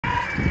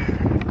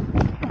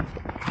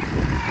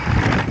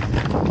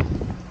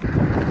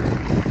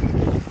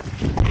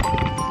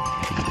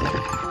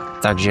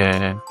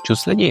Takže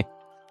čus lidi,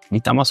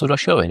 vítám vás u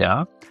dalšího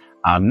videa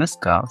a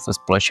dneska se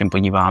společně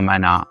podíváme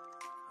na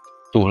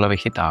tuhle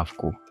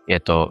vychytávku. Je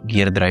to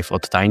Gear Drive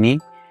od Tynee.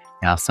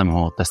 Já jsem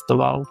ho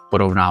testoval,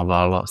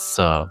 porovnával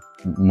s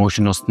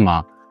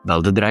možnostma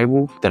belt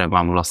driveu, které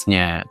vám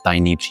vlastně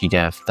Tynee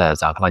přijde v té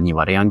základní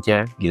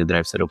variantě. Gear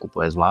Drive se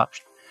dokupuje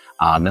zvlášť.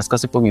 A dneska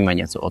si povíme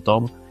něco o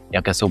tom,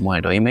 jaké jsou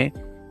moje dojmy,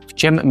 v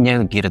čem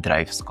mě Gear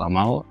Drive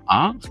zklamal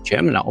a v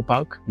čem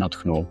naopak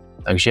nadchnul.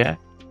 Takže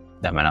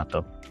jdeme na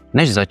to.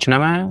 Než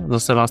začneme,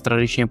 zase vás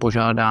tradičně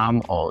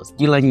požádám o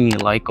sdílení,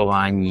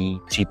 lajkování,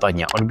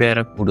 případně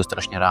odběr. Budu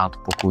strašně rád,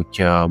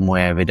 pokud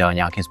moje videa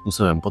nějakým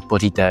způsobem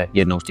podpoříte.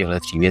 Jednou z těchto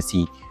tří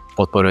věcí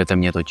podporujete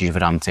mě totiž v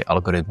rámci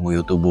algoritmu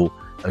YouTube,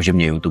 takže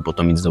mě YouTube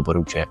potom víc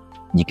doporučuje.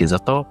 Díky za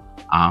to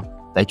a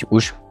teď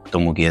už k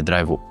tomu Gear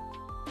Driveu.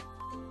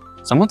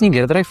 Samotný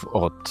Gear Drive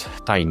od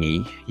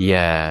Tynee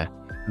je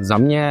za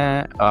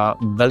mě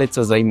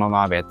velice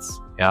zajímavá věc.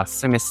 Já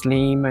si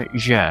myslím,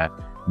 že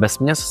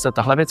vesměs se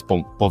tahle věc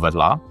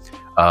povedla.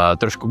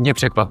 Trošku mě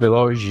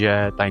překvapilo,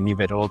 že Tynee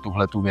vydalo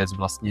tuhletu věc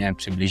vlastně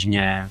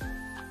přibližně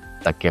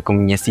tak jako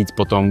měsíc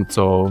potom,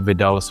 co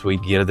vydal svůj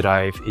Gear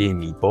Drive i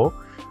Meepo.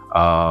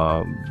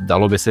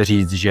 Dalo by se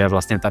říct, že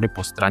vlastně tady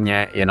po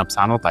straně je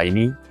napsáno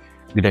Tynee,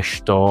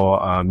 kdežto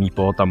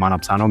Meepo tam má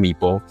napsáno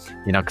Meepo.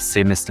 Jinak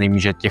si myslím,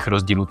 že těch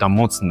rozdílů tam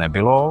moc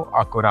nebylo,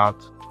 akorát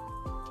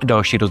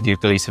další rozdíl,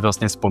 který si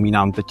vlastně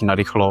vzpomínám teď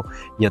narychlo,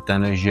 je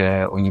ten,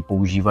 že oni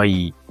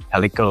používají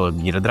helical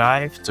gear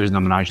drive, což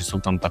znamená, že jsou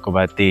tam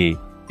takové ty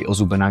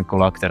ozubené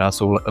kola, která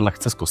jsou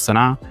lehce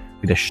zkosená,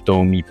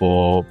 kdežto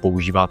Meepo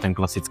používá ten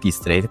klasický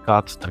straight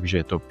cut, takže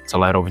je to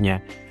celé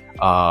rovně.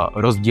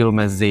 Rozdíl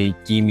mezi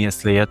tím,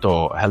 jestli je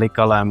to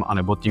helicalem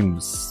anebo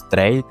tím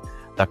straight,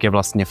 tak je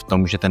vlastně v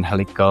tom, že ten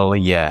helical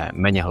je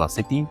méně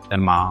hlasitý,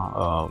 ten má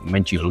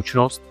menší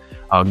hlučnost,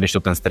 kdežto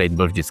ten straight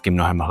byl vždycky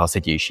mnohem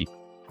hlasitější.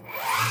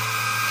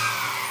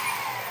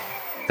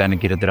 Ten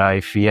Gear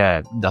Drive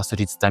je, dá se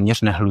říct,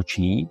 téměř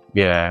nehlučný,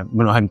 je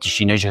mnohem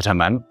těžší než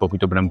řemen, pokud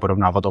to budeme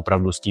porovnávat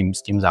opravdu s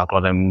tím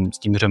základem, s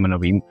tím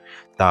řemenovým,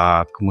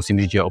 tak musím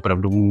říct, že je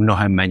opravdu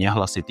mnohem méně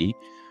hlasitý.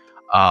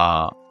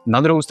 A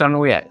na druhou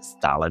stranu je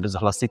stále dost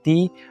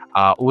hlasitý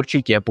a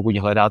určitě, pokud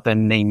hledáte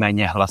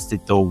nejméně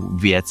hlasitou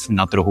věc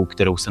na trhu,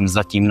 kterou jsem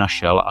zatím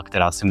našel a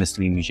která si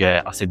myslím,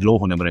 že asi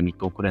dlouho nebude mít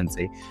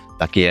konkurenci,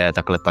 tak je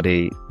takhle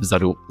tady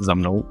vzadu za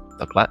mnou,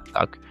 takhle,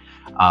 tak.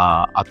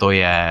 A to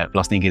je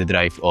vlastně Gear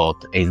Drive od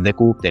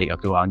ESK8, který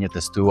aktuálně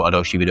testuju a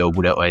další video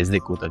bude o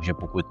ESK8, takže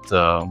pokud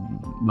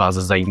vás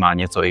zajímá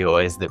něco i o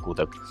ESK8,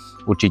 tak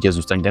určitě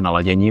zůstaňte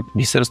naladěni.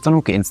 Když se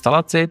dostanu k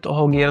instalaci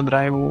toho Gear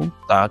Driveu,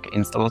 tak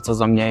instalace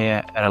za mě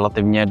je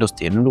relativně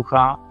dost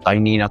jednoduchá.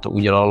 Tynee na to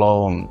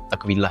udělalo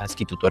takovýhle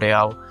hezký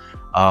tutoriál,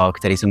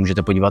 který se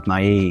můžete podívat na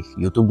jejich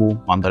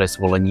YouTube. Mám tady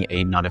svolení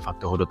i na de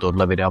facto ho do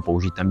tohohle videa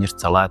použít téměř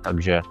celé,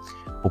 takže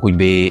pokud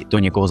by to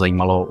někoho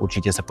zajímalo,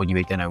 určitě se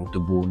podívejte na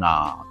YouTube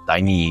na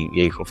Tynee,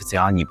 jejich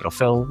oficiální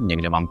profil,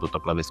 někde vám to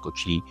takhle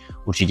vyskočí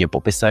určitě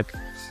popisek,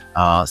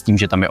 s tím,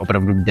 že tam je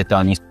opravdu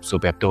detailní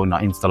způsob, jak to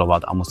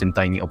nainstalovat a musím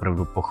Tynee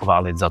opravdu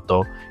pochválit za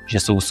to, že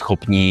jsou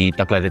schopni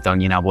takhle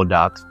detailní návod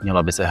dát.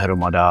 Měla by se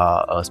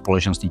hromada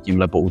společností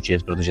tímhle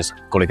poučit, protože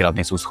kolikrát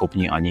nejsou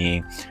schopni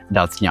ani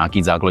dát si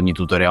nějaký základní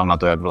tutoriál na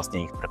to, jak vlastně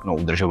jich prknou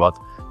udržovat.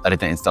 Tady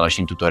ten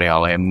instalační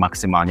tutoriál je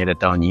maximálně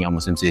detailní a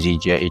musím si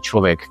říct, že i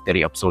člověk,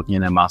 který absolutně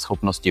nemá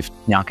schopnosti v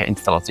nějaké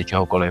instalaci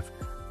čehokoliv,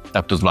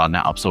 tak to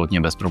zvládne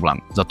absolutně bez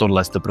problémů. Za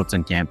tohle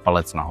 100%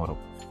 palec nahoru.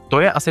 To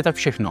je asi tak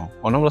všechno.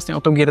 Ono vlastně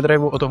o tom Gear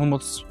Driveu o toho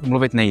moc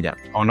mluvit nejde.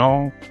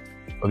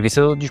 Když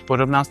se to totiž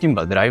porovná s tím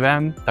belt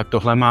drivem, tak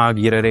tohle má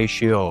gear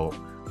ratio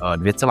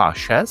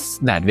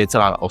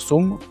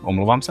 2,8,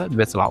 omlouvám se,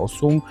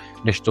 2,8,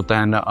 kdežto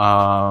ten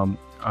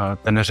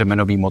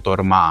řemenový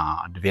motor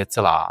má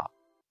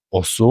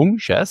 2,8,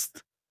 6.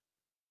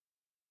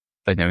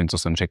 Teď nevím, co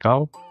jsem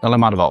říkal, ale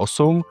má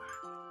 2,8,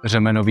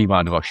 řemenový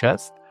má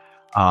 2,6.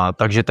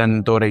 Takže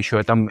to ratio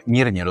je tam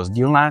mírně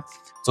rozdílné.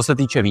 Co se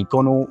týče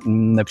výkonu,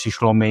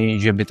 nepřišlo mi,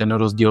 že by ten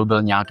rozdíl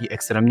byl nějaký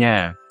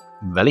extrémně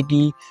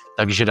veliký,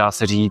 takže dá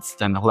se říct,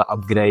 tenhle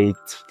upgrade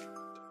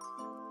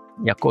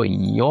jako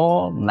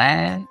jo,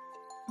 ne,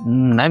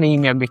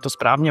 nevím, jak bych to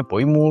správně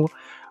pojmul,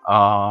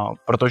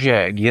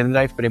 protože Gear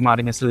Drive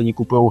primárně si lidi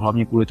kupují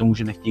hlavně kvůli tomu,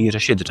 že nechtějí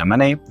řešit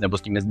řemeny nebo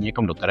s tím jezdit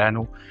někam do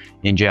terénu,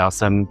 jenže já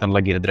jsem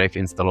tenhle Gear Drive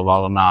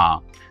instaloval na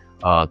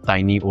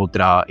Tynee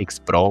Ultra X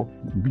Pro,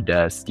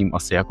 kde s tím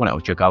asi jako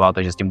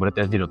neočekáváte, že s tím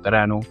budete jezdit do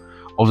terénu.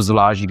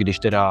 Obzvlášť, když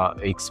teda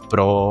X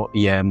Pro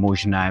je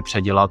možné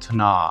předělat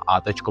na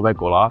AT-čkové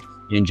kola,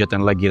 jenže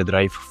tenhle Gear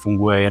Drive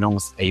funguje jenom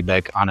s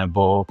ABEC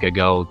anebo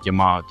Kegel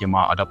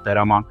těma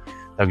adaptérama,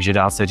 takže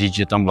dá se říct,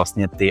 že tam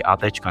vlastně ty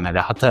AT-čka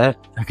nedáte,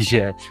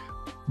 takže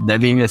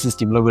nevím, jestli s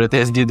tímhle budete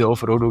jezdit do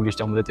offroadu, když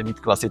tam budete mít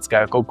klasická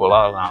jako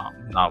kola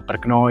na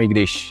prkno, i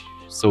když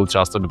jsou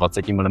třeba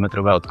 120 mm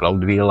od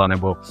Cloudwheel,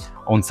 nebo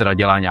on se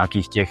dělá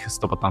nějakých těch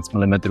 115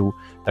 mm,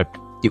 tak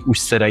ti už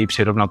se dají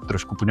přirovnat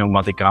trošku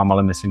pneumatikám,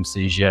 ale myslím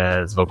si,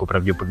 že s velkou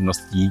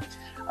pravděpodobností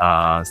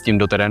s tím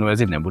do terénu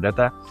jezdit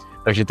nebudete.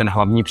 Takže ten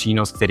hlavní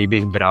přínos, který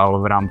bych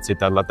bral v rámci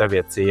této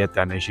věci, je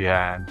ten,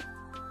 že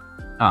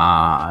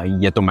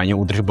je to méně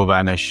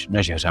údržbové než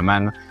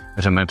řemen.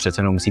 Řemen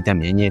přece jenom musíte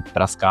měnit,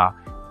 praská,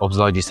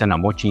 obzvlášť když se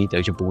namočí,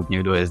 takže pokud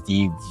někdo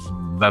jezdí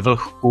ve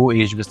vlhku, i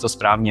když by to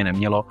správně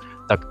nemělo,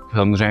 tak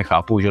samozřejmě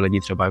chápu, že lidi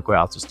třeba jako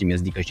já, co s tím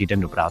jezdí každý den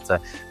do práce,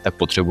 tak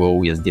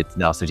potřebují jezdit,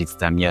 dá se říct,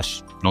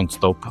 téměř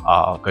non-stop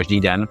a každý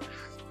den.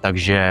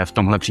 Takže v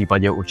tomhle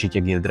případě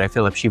určitě Gear Drive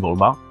je lepší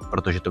volba,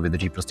 protože to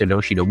vydrží prostě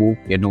delší dobu.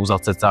 Jednou za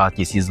cca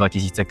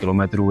 1000–2000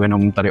 km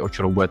jenom tady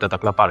odšroubujete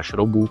takhle pár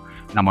šroubů,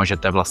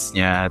 namažete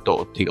vlastně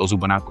ty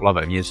ozubená kola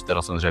vevnitř,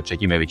 teda samozřejmě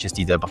předtím je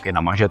vyčistíte, pak je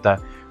namažete,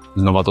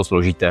 znova to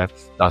složíte,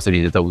 dá se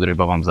říct, že ta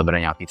údržba vám zabere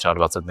nějaký třeba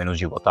 20 minut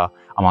života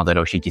a máte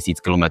další 1000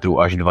 km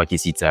až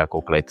 2000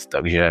 jako klid,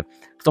 takže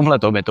v tomhle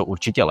tom je to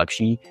určitě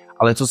lepší,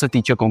 ale co se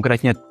týče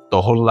konkrétně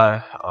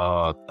tohohle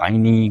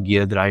Tynee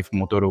Gear Drive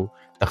motoru,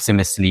 tak si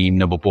myslím,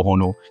 nebo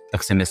pohonu,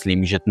 tak si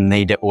myslím, že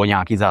nejde o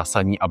nějaký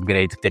zásadní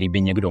upgrade, který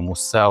by někdo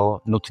musel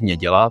nutně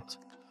dělat,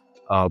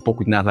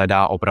 pokud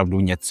nehledá opravdu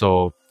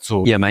něco,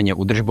 co je méně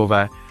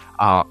údržbové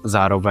a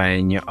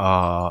zároveň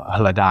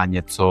hledá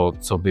něco,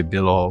 co by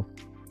bylo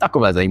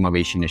takové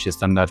zajímavější, než je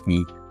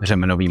standardní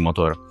řemenový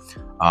motor.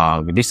 A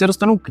když se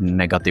dostanu k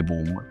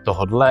negativům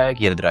tohodle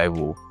Gear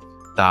Driveu,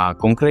 tak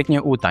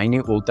konkrétně u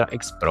Tynee Ultra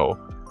X Pro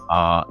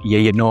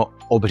je jedno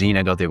obří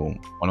negativum.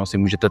 Ono si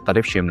můžete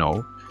tady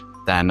všimnout,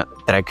 ten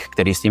track,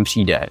 který s tím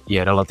přijde,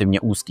 je relativně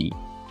úzký.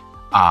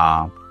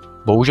 A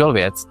bohužel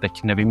věc,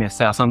 teď nevím,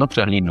 jestli já jsem to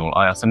přehlídnul,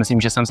 a já si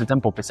myslím, že jsem si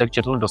ten popisek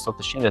četl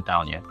dostatečně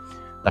detailně,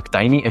 tak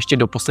Tynee ještě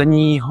do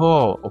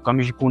posledního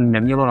okamžiku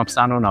nemělo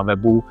napsáno na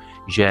webu,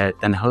 že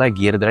tenhle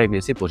Gear Drive,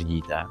 když si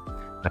pořídíte,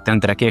 tak ten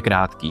track je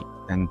krátký.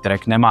 Ten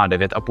track nemá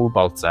 9,5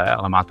 palce,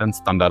 ale má ten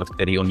standard,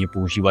 který oni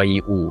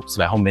používají u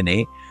svého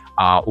mini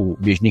a u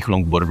běžných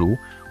longboardů,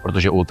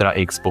 protože Ultra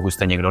X, pokud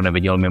jste někdo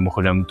neviděl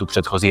mimochodem tu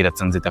předchozí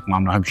recenzi, tak má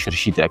mnohem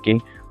širší tracky.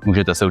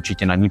 Můžete se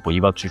určitě na ní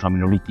podívat, přišla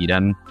minulý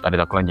týden, tady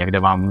takhle někde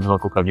vám s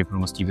velkou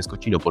pravděpodobností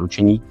vyskočí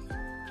doporučení.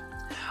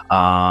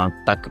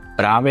 Tak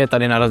právě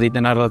tady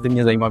narazíte na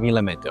relativně zajímavý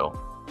limit. Jo.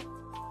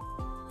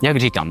 Jak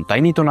říkám,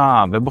 Tynee to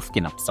na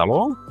webovky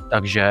napsalo,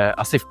 takže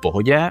asi v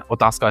pohodě.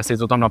 Otázka, jestli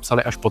to tam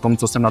napsali až potom,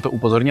 co jsem na to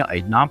upozornil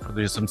Aidena,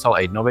 protože jsem psal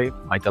Aidenovi,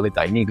 majiteli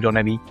Tynee, kdo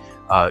neví,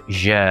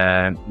 že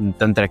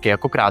ten track je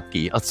jako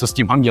krátký a co s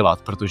tím mám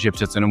dělat, protože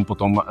přece jenom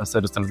potom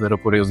se dostanete do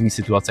kuriózní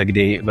situace,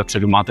 kdy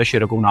vepředu máte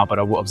širokou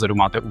nápravu a vzadu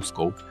máte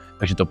úzkou,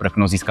 takže to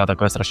prkno získá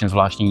takové strašně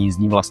zvláštní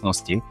jízdní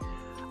vlastnosti.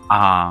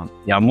 A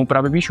já mu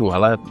právě píšu,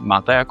 hele,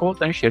 máte jako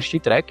ten širší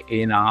track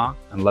i na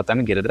tenhle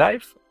ten Gear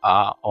Drive?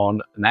 A on,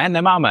 ne,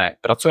 nemáme,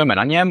 pracujeme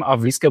na něm a v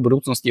blízké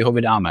budoucnosti ho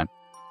vydáme.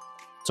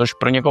 Což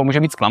pro někoho může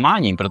být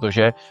zklamáním,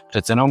 protože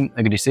přece jenom,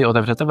 když si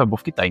otevřete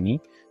webovky Tynee,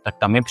 tak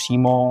tam je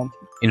přímo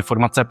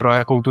informace, pro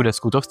jakou tu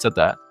desku to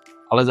chcete,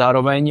 ale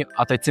zároveň,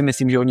 a teď si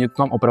myslím, že oni to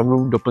tam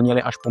opravdu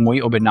doplnili až po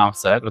mojí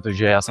objednávce,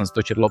 protože já jsem si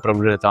to četl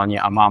opravdu detailně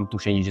a mám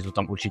tušení, že to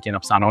tam určitě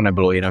napsáno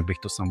nebylo, jinak bych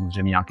to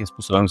samozřejmě nějakým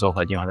způsobem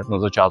zohlednil hned na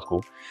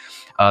začátku.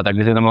 Tak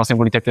když tam vlastně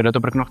volíte, které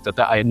to prkno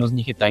chcete a jedno z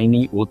nich je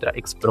Tynee Ultra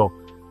X Pro,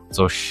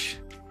 což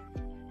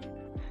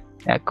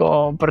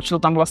jako, proč to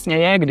tam vlastně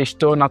je, když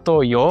to na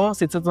to, jo,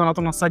 sice to na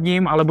to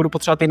nasadím, ale budu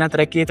potřebovat jiné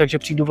tracky, takže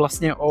přijdu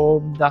vlastně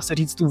o, dá se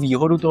říct, tu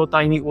výhodu toho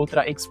Tynee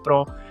Ultra X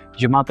Pro,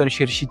 že má ten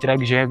širší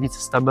track, že je víc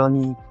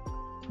stabilní.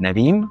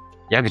 Nevím,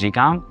 jak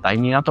říkám,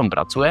 Tynee na tom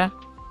pracuje.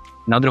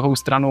 Na druhou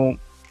stranu,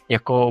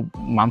 jako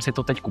mám si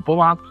to teď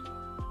kupovat.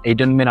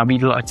 Aiden mi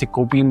nabídl, ať si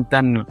koupím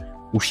ten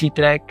užší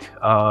track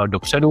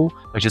dopředu,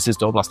 takže si z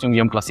toho vlastně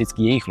udělám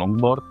klasický jejich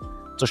longboard,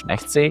 což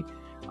nechci.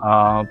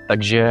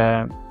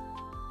 Takže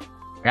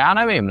já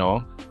nevím,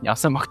 no. Já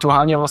jsem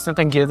aktuálně vlastně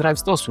ten Gear Drive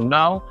z toho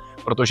sundal,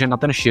 protože na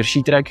ten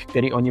širší track,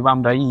 který oni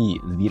vám dají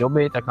z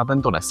výroby, tak na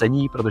ten to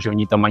nesedí, protože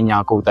oni tam mají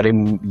nějakou tady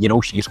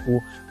jinou šířku,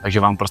 takže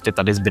vám prostě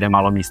tady zbyde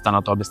málo místa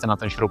na to, abyste na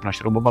ten šroub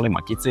našroubovali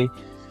matici.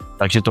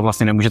 Takže to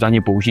vlastně nemůžete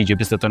ani použít, že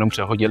byste to jenom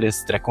přehodili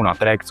z tracku na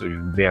track, což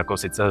by jako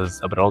sice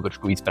zabralo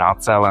trošku víc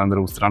práce, ale na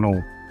druhou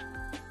stranu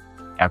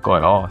jako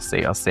jo,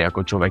 asi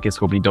jako člověk je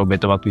schopný to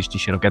obětovat, když ty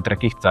široké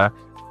tracky chce.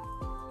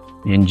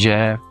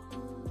 Jenže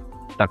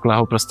takhle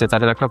ho prostě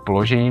tady takhle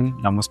položím,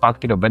 dám ho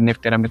zpátky do bedny, v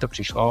které mi to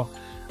přišlo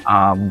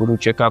a budu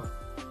čekat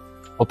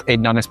od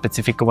Aidena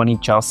nespecifikovaný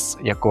čas,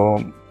 jako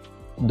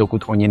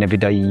dokud oni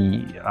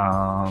nevydají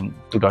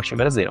tu další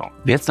verzi. No.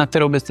 Věc, na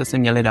kterou byste si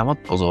měli dávat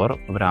pozor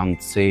v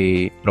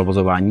rámci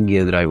provozování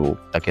Gear Driveu,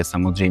 tak je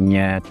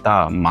samozřejmě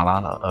ta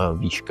malá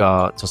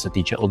výška, co se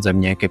týče od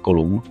země ke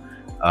kolům,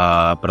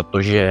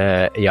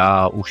 protože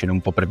já už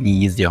jenom po první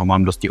jízdě ho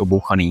mám dosti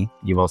obouchaný.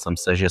 Díval jsem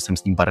se, že jsem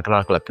s ním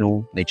párkrát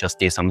klepnul,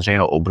 nejčastěji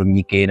samozřejmě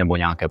obrubníky nebo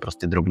nějaké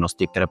prostě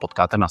drobnosti, které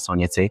potkáte na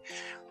silnici,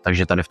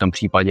 takže tady v tom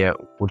případě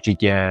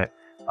určitě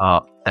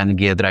ten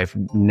gear drive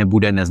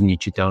nebude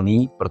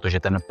nezničitelný, protože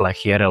ten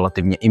plech je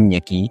relativně i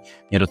měkký.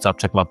 Mě docela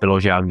překvapilo,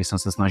 že já, když jsem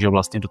se snažil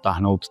vlastně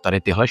dotáhnout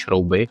tady tyhle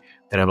šrouby,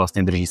 které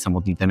vlastně drží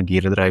samotný ten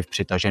gear drive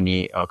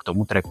přitažený k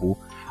tomu tracku,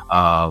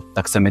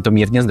 tak se mi to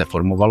mírně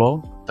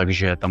zdeformovalo,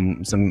 takže tam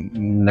jsem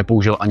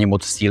nepoužil ani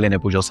moc síly,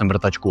 nepoužil jsem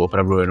vrtačku,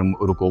 opravdu jenom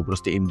rukou,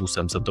 prostě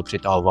imbusem jsem to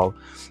přitahoval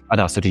a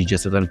dá se říct, že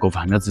se ten kov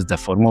hned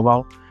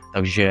zdeformoval.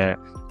 Takže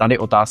tady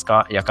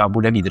otázka, jaká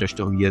bude výdrž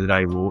toho gear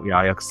driveu.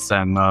 Já, jak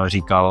jsem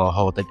říkal,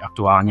 ho teď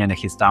aktuálně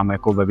nechystám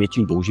jako ve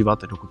větším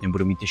používat, dokud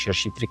nebudu mít ty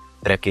širší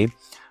tracky,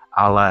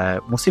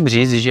 ale musím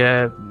říct,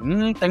 že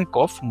ten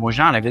kov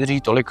možná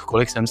nevydrží tolik,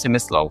 kolik jsem si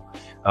myslel.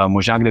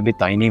 Možná kdyby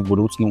Tynee v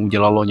budoucnu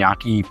udělalo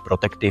nějaký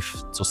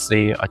protektiv, co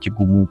si, ať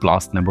gumu,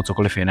 plast nebo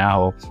cokoliv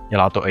jiného,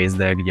 dělá to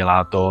ASD,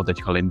 dělá to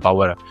teďka Limb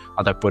Power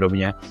a tak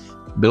podobně.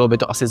 Bylo by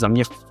to asi za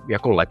mě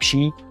jako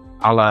lepší,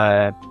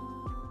 ale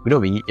kdo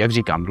ví, jak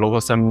říkám,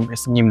 dlouho jsem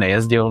s ním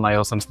nejezdil,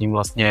 najel jsem s ním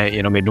vlastně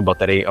jenom jednu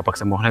baterii a pak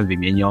jsem ho hned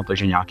vyměnil,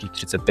 takže nějakých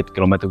 35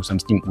 km jsem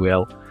s tím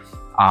ujel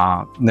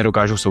a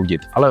nedokážu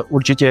soudit. Ale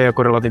určitě je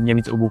jako relativně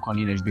víc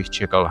obouchaný, než bych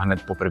čekal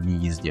hned po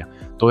první jízdě.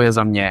 To je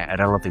za mě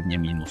relativně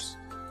mínus.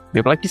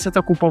 Vyplatí se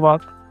to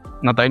kupovat?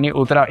 Na Tynee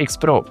Ultra X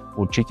Pro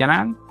určitě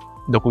ne,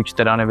 dokud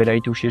teda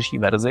nevydají tu širší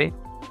verzi.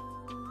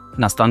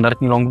 Na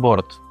standardní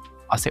longboard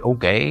asi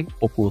OK,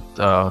 pokud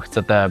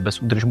chcete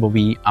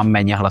bezúdržbový a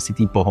méně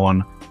hlasitý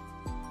pohon,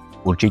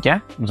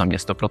 určitě, za mě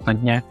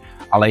 100%,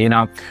 ale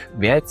jinak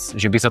věc,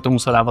 že bych za to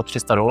musel dávat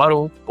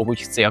 $300, pokud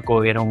chci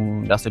jako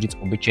jenom, dá se říct,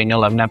 obyčejně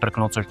levné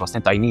prkno, což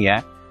vlastně Tynee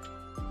je.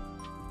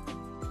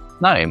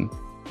 Nevím,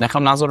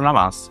 nechám názor na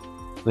vás.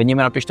 Lidi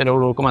mi napište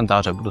dolů do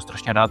komentáře, budu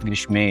strašně rád,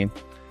 když mi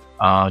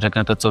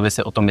řeknete, co vy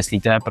si o tom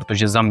myslíte,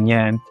 protože za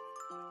mě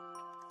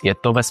je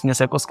to vesměs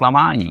jako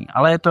zklamání,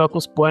 ale je to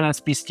jako spojené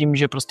spíš s tím,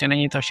 že prostě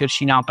není ta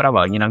širší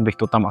náprava, jinak bych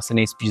to tam asi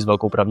nejspíš s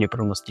velkou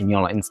pravděpodobností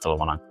měl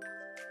nainstalované.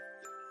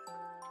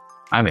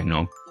 Nevím,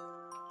 no.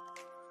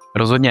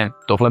 Rozhodně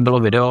tohle bylo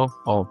video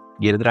o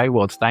gear driveu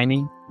od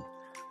Tynee.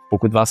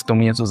 Pokud vás k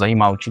tomu něco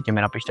zajímá, určitě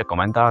mi napište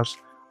komentář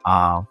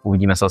a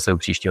uvidíme se zase u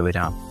příštího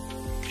videa.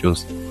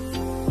 Čus.